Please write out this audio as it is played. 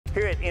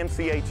Here at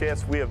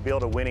MCHS, we have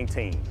built a winning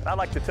team. I'd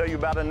like to tell you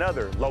about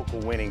another local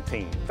winning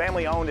team,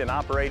 family-owned and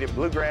operated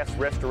Bluegrass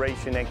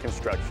Restoration and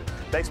Construction.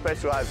 They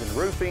specialize in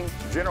roofing,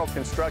 general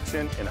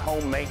construction, and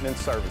home maintenance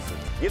services.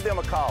 Give them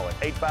a call at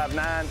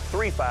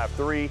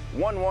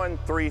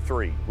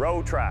 859-353-1133.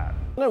 Road Tribe.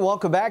 And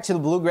welcome back to the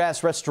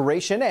Bluegrass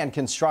Restoration and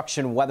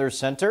Construction Weather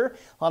Center.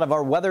 A lot of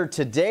our weather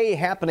today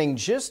happening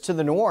just to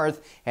the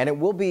north, and it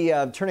will be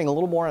turning a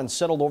little more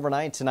unsettled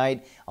overnight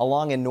tonight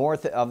along and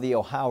north of the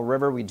Ohio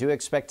River. We do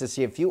expect to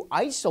see a few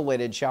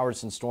isolated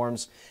showers and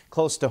storms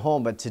close to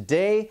home, but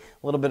today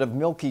a little bit of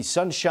milky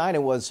sunshine.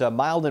 It was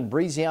mild and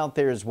breezy out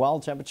there as well.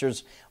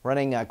 Temperatures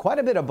running quite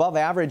a bit above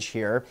average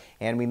here,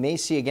 and we may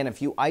see again a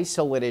few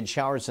isolated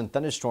showers and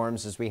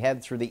thunderstorms as we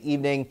head through the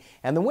evening,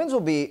 and the winds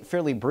will be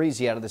fairly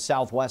breezy out of the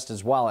southwest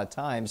as well at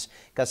times,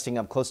 gusting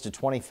up close to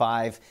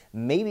 25,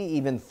 maybe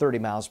even 30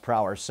 miles per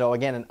hour. So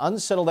again, an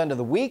unsettled end of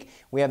the week.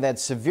 We have that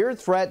severe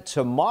threat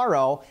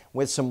tomorrow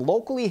with some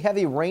locally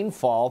heavy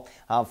rainfall.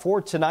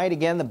 For tonight,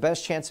 again, the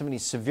best chance of any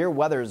severe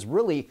weather is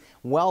really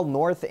well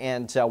north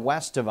and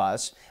west of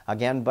us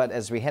again, but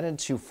as we head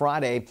into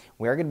Friday,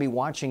 we are going to be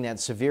watching that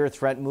severe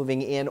threat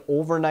moving in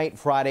overnight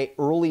Friday,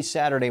 early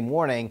Saturday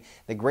morning.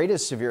 The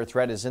greatest severe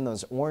threat is in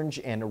those orange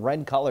and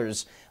red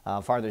colors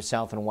farther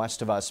south and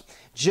west of us.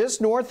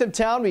 Just north of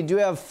town, we do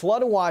have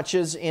flood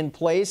watches in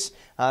place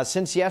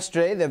since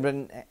yesterday. They've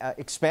been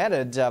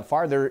expanded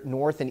farther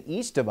north and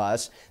east of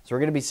us, so we're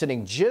going to be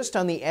sitting just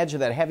on the edge of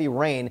that heavy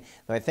rain,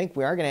 though I think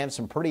we are going to have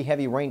some pretty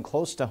heavy rain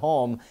close to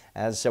home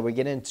as we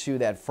get into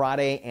that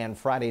Friday and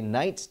Friday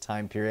night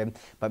time period,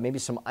 but maybe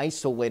some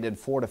isolated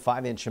 4 to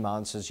 5 inch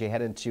amounts as you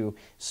head into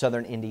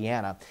southern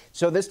Indiana.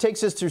 So this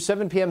takes us through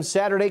 7 p.m.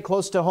 Saturday,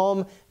 close to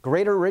home,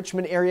 greater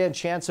Richmond area,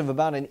 chance of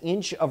about an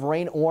inch of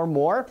rain or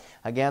more.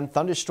 Again,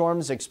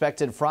 thunderstorms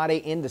expected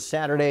Friday into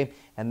Saturday,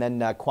 and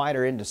then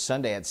quieter into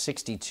Sunday at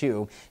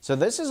 62. So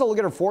this is a look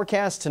at our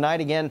forecast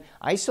tonight. Again,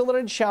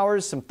 isolated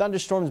showers, some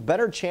thunderstorms,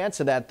 better chance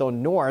of that though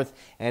north,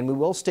 and we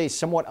will stay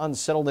somewhat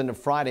unsettled into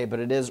Friday, but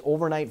it is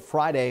overnight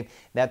Friday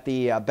that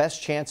the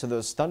best chance of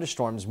those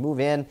thunderstorms move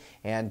in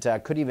and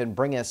could even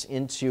bring us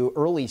into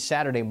early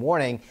Saturday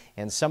morning,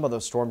 and some of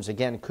those storms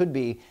again could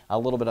be a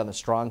little bit on the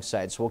strong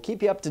side. So we'll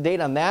keep you up to date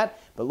on that,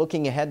 but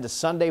looking ahead to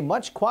Sunday,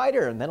 much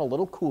quieter and then a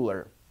little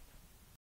cooler.